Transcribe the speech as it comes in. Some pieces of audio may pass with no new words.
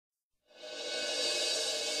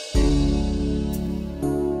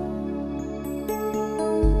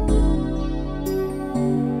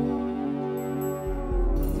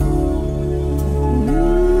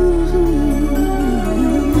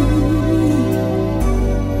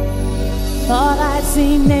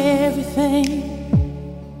seen everything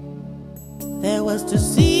there was to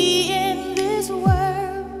see in this world.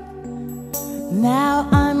 Now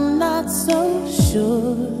I'm not so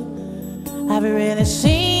sure I've really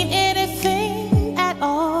seen anything at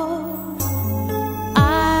all.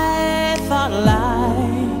 I thought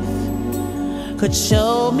life could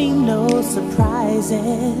show me no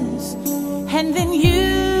surprises, and then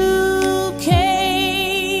you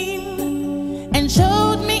came and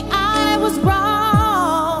showed me I was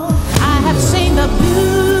wrong. I have seen the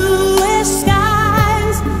bluest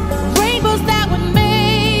skies, rainbows that would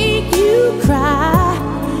make you cry.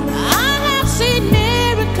 I have seen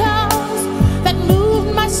miracles that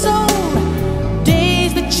moved my soul,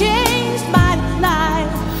 days that changed my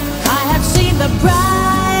life. I have seen the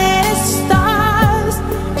brightest stars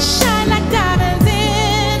shine like diamonds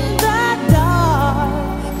in the dark,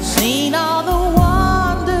 seen all the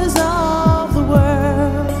wonders of the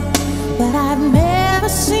world, but I've never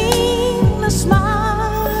seen a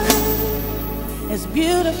smile as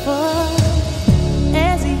beautiful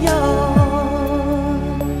as yours.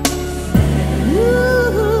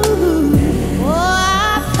 Ooh, oh, I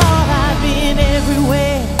thought I'd been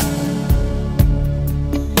everywhere.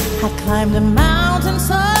 I climbed a mountain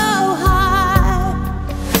so high,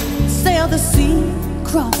 sailed the sea,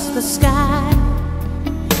 crossed the sky,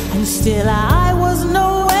 and still I was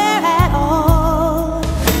nowhere at all.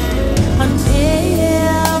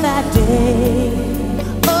 Until that day,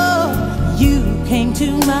 oh, you came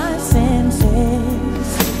to my senses,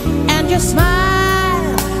 and your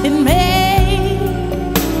smile, it made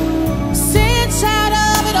sense out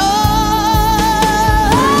of it all.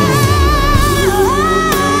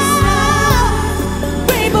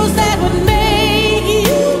 Rainbows that would make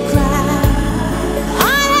you cry. I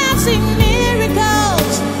have seen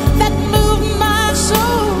miracles that moved my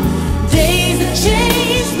soul, days that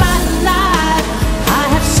changed my life. I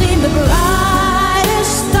have seen the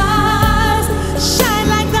brightest stars shine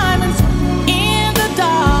like diamonds in the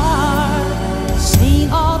dark, seen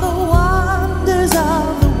all the wonders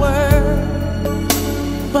of the world,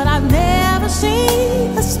 but I've never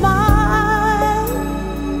seen a smile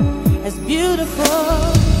as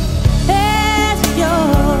beautiful as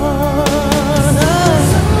yours.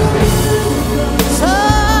 So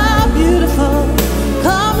beautiful,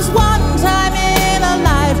 comes one time in a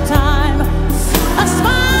lifetime. A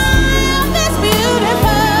smile this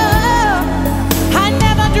beautiful, I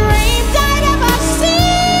never dreamed I'd ever see.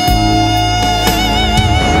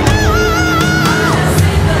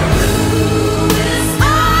 I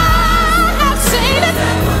have seen it,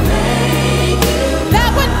 that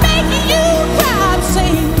would make you cry. I've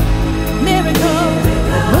seen miracles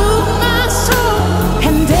move my soul,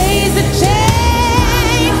 and days that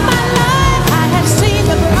change my life. I have seen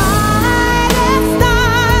the brightest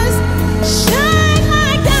stars shine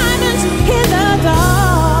like diamonds in the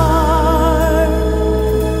dark.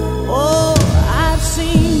 Oh, I've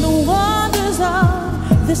seen the wonders of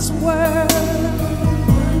this world,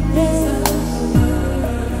 yes,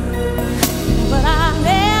 but I've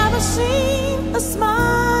never seen a smile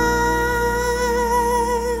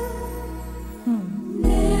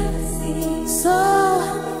so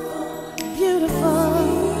beautiful.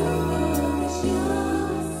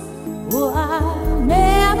 Oh, I've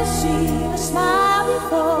never seen a smile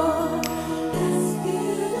before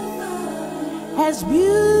as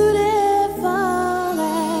beautiful